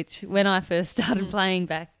that, which when I first started playing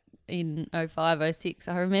back in 05, 06,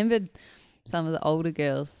 I remembered some of the older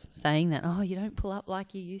girls saying that, you don't pull up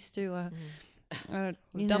like you used to. I've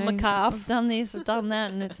done my calf. I've done this, I've done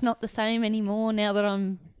that, and it's not the same anymore now that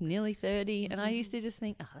I'm nearly 30. And I used to just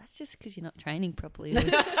think, that's just because you're not training properly. Or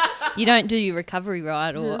you don't do your recovery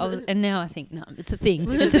right. And now I think, no, it's a thing.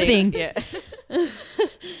 It's a thing. Yeah.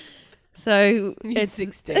 So it's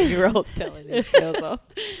 16-year-old telling these girls off.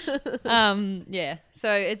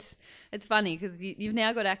 So it's funny because you've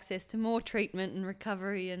now got access to more treatment and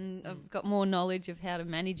recovery, and I've got more knowledge of how to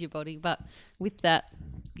manage your body. But with that,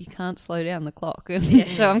 you can't slow down the clock.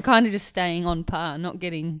 So I'm kind of just staying on par, not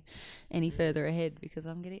getting any further ahead because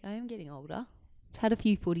I am getting older. I've had a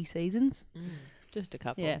few footy seasons. Just a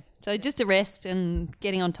couple. Yeah. So just a rest and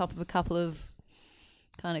getting on top of a couple of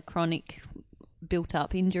kind of chronic built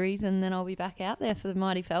up injuries, and then I'll be back out there for the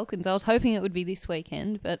Mighty Falcons. I was hoping it would be this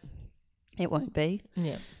weekend, but it won't be.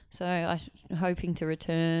 Yeah. So I'm hoping to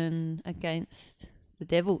return against the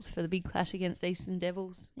Devils for the big clash against Eastern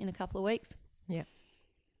Devils in a couple of weeks. Yeah.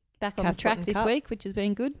 Back on the track this week, which has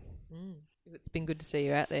been good. It's been good to see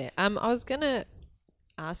you out there. I was going to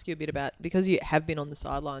ask you a bit about, because you have been on the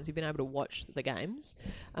sidelines, you've been able to watch the games.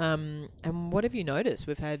 And what have you noticed?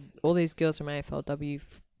 We've had all these girls from AFLW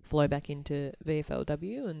flow back into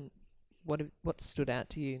VFLW, and what stood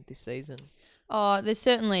out to you this season? There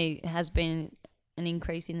certainly has been an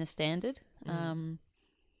increase in the standard. Back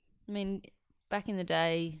in the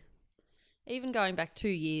day, even going back 2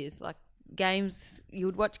 years, like games, you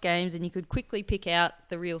would watch games and you could quickly pick out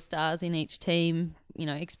the real stars in each team,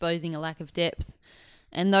 exposing a lack of depth.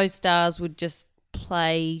 And those stars would just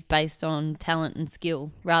play based on talent and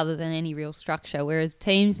skill rather than any real structure. Whereas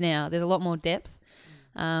teams now, there's a lot more depth.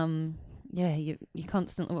 You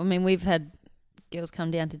constantly... we've had girls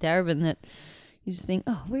come down to Darebin that you just think,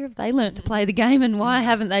 where have they learnt to play the game and why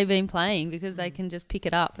haven't they been playing? Because they can just pick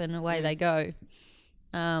it up and away they go.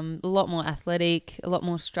 A lot more athletic, a lot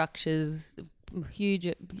more structures,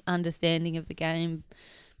 huge understanding of the game,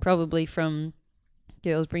 probably from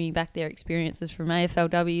girls bringing back their experiences from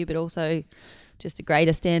AFLW, but also just a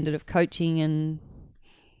greater standard of coaching and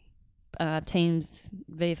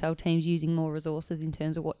VFL teams using more resources in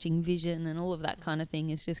terms of watching vision and all of that kind of thing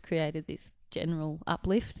has just created this general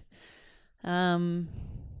uplift. A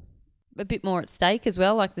bit more at stake as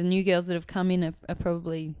well, like the new girls that have come in are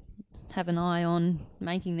probably have an eye on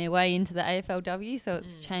making their way into the AFLW, so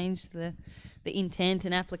it's changed the intent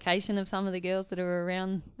and application of some of the girls that are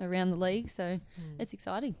around the league, so it's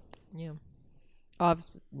exciting. Yeah. I've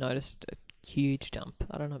noticed a huge jump.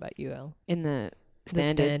 I don't know about you, Elle. In the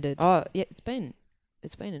standard. standard. Oh, yeah, it's been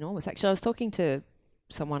enormous. Actually, I was talking to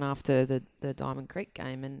someone after the Diamond Creek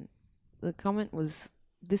game, and the comment was,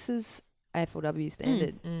 "This is AFLW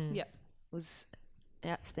standard." Yep. It was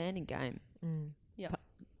outstanding game. Yep.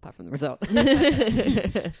 Apart from the result.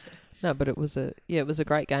 No, but it was a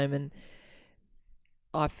great game, and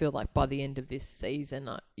I feel like by the end of this season,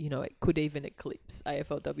 it could even eclipse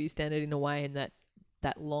AFLW standard in a way, in that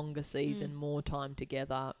longer season, more time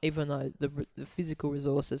together, even though the physical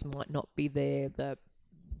resources might not be there,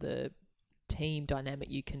 the team dynamic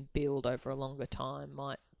you can build over a longer time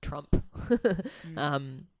might trump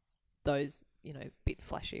those, bit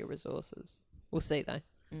flashier resources. We'll see though.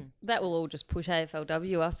 That will all just push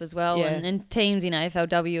AFLW up as well. Yeah. And teams in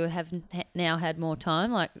AFLW have now had more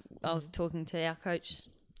time. Like I was talking to our coach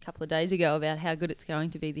a couple of days ago about how good it's going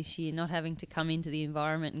to be this year, not having to come into the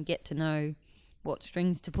environment and get to know what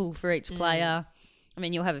strings to pull for each player. I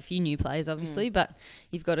mean, you'll have a few new players, obviously, but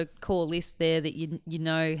you've got a core list there that you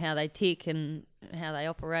know how they tick and how they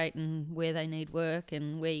operate and where they need work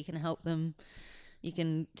and where you can help them. You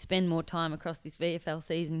can spend more time across this VFL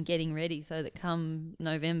season getting ready so that come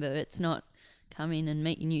November, it's not come in and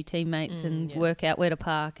meet your new teammates and work out where to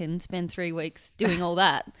park and spend 3 weeks doing all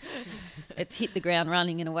that. It's hit the ground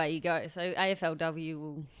running and away you go. So AFLW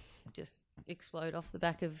will just explode off the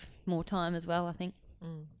back of more time as well, I think.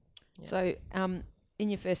 So, in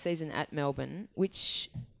your first season at Melbourne, which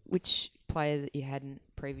player that you hadn't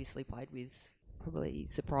previously played with probably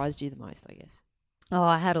surprised you the most, I guess? Oh,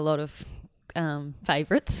 I had a lot of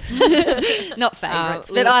favourites. Not favourites,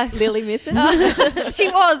 but Lily Mithun? She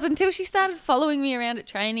was, until she started following me around at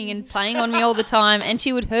training and playing on me all the time, and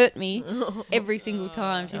she would hurt me every single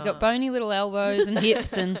time. She's got bony little elbows and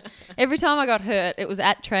hips, and every time I got hurt, it was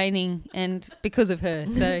at training and because of her.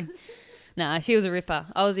 So, she was a ripper.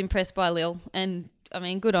 I was impressed by Lil, and, I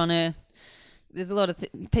mean, good on her. There's a lot of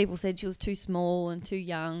people said she was too small and too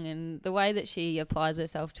young, and the way that she applies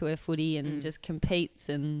herself to her footy and just competes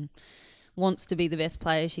and wants to be the best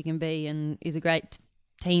player she can be and is a great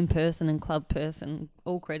team person and club person.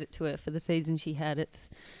 All credit to her for the season she had.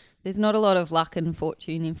 There's not a lot of luck and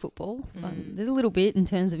fortune in football. There's a little bit in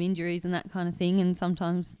terms of injuries and that kind of thing, and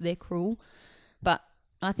sometimes they're cruel. But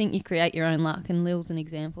I think you create your own luck, and Lil's an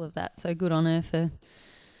example of that. So good on her for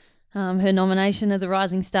her nomination as a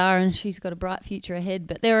rising star, and she's got a bright future ahead.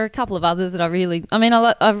 But there are a couple of others that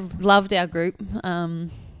I've loved our group.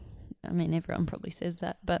 Everyone probably says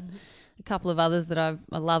that, but a couple of others that I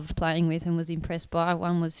loved playing with and was impressed by.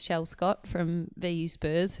 One was Shell Scott from VU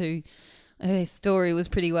Spurs, who her story was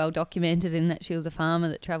pretty well documented in that she was a farmer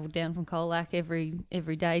that travelled down from Colac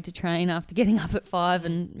every day to train after getting up at 5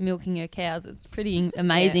 and milking her cows. It's pretty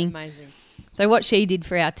amazing. Yeah, amazing. So what she did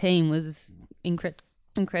for our team was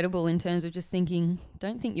incredible in terms of just thinking,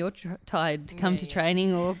 don't think you're tired to come to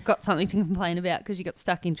training or got something to complain about because you got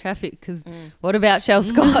stuck in traffic, because what about Shell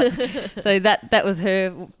Scott? So that was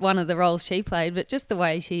one of the roles she played, but just the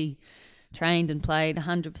way she trained and played,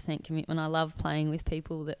 100% commitment. I love playing with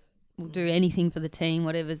people that will do anything for the team,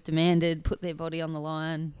 whatever's demanded, put their body on the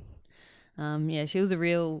line. She was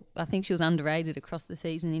I think she was underrated across the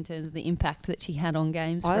season in terms of the impact that she had on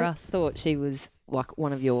games for us. I thought she was like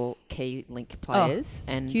one of your key link players,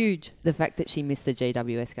 and huge. The fact that she missed the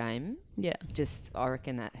GWS game, I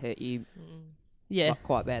reckon that hurt you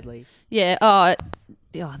quite badly. Yeah,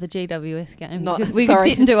 the GWS game. We could Sorry.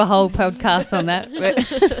 sit and do a whole podcast on that,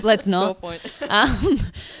 but let's not. Sore point.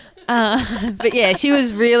 But yeah, she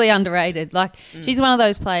was really underrated. Like, she's one of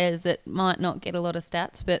those players that might not get a lot of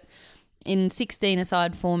stats, but in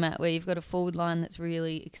 16-a-side format where you've got a forward line that's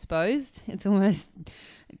really exposed, it's almost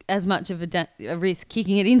as much of a risk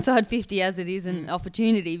kicking it inside 50 as it is an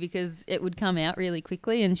opportunity, because it would come out really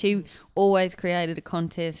quickly. And she always created a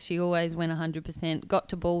contest. She always went 100%, got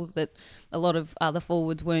to balls that a lot of other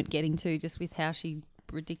forwards weren't getting to, just with how she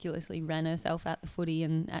ridiculously ran herself at the footy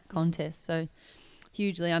and at contests. So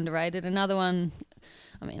hugely underrated. Another one,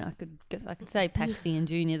 I could say Paxi and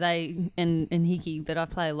Junior, and Hickey, but I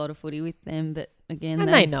play a lot of footy with them. But again,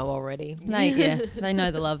 they know already. They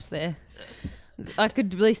know the love's there. I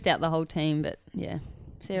could list out the whole team, but yeah,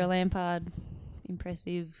 Sarah Lampard,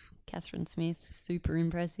 impressive. Catherine Smith, super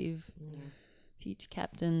impressive. Future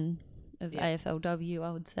captain of AFLW,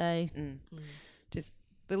 I would say. Just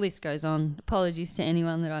the list goes on. Apologies to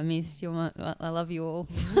anyone that I missed. I love you all.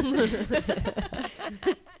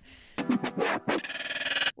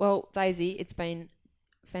 Well, Daisy, it's been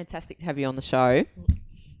fantastic to have you on the show.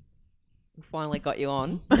 We finally got you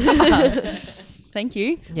on. Thank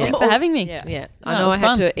you. Yeah. Thanks for having me. Yeah. I know I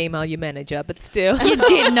had to email your manager, but still. You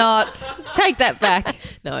did not. Take that back.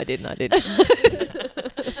 No, I didn't. No,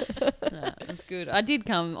 it was good. I did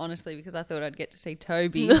come, honestly, because I thought I'd get to see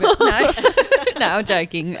Toby. But no, no, I'm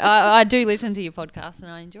joking. I do listen to your podcast and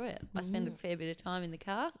I enjoy it. I spend a fair bit of time in the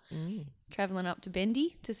car, travelling up to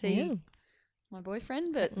Bendy to see my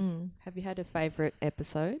boyfriend. But Have you had a favourite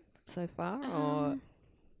episode so far? Or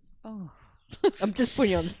oh, I'm just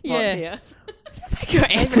putting you on the spot Yeah. here.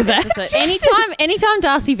 Answer that. episode. Anytime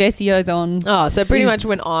Darcy Vessio's on. Oh, so pretty much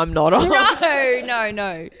when I'm not on.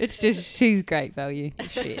 No. It's just she's great value.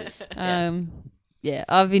 She is. Yeah,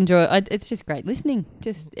 I've enjoyed. It's just great listening.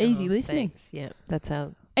 Just easy Oh, listening. thanks. Yeah, that's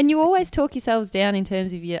how. And you always talk yourselves down in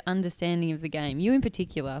terms of your understanding of the game. You in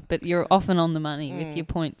particular, but you're often on the money with your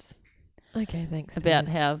points Okay, thanks. about Taz.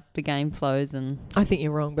 how the game flows. And I think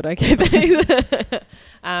you're wrong, but okay, thanks.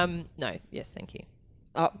 No, yes, thank you.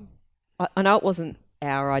 I know it wasn't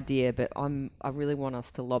our idea, but I really want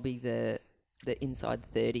us to lobby the inside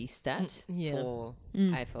 30 stat for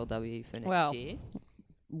AFLW for next year.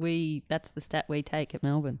 that's the stat we take at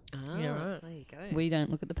Melbourne. Yeah, right. There you go. We don't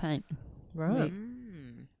look at the paint. Right.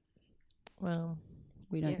 Well,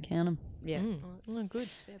 We don't count them. Yeah. oh, good.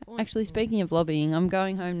 Fair point. Actually, speaking of lobbying, I'm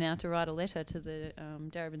going home now to write a letter to the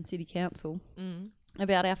Darebin City Council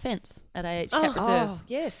about our fence at AH Cat Reserve. Oh,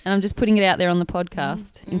 yes. And I'm just putting it out there on the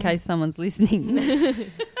podcast in case someone's listening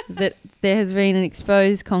that there has been an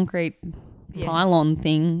exposed concrete pylon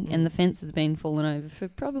thing and the fence has been fallen over for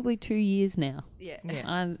probably 2 years now. Yeah.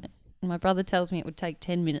 My brother tells me it would take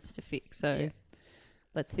 10 minutes to fix, so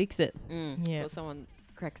let's fix it. Yeah. Or someone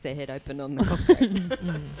cracks their head open on the concrete.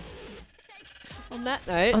 On that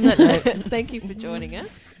note, thank you for joining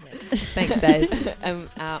us. Thanks, Dave. And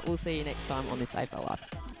we'll see you next time on this AFL Live.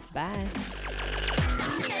 Bye.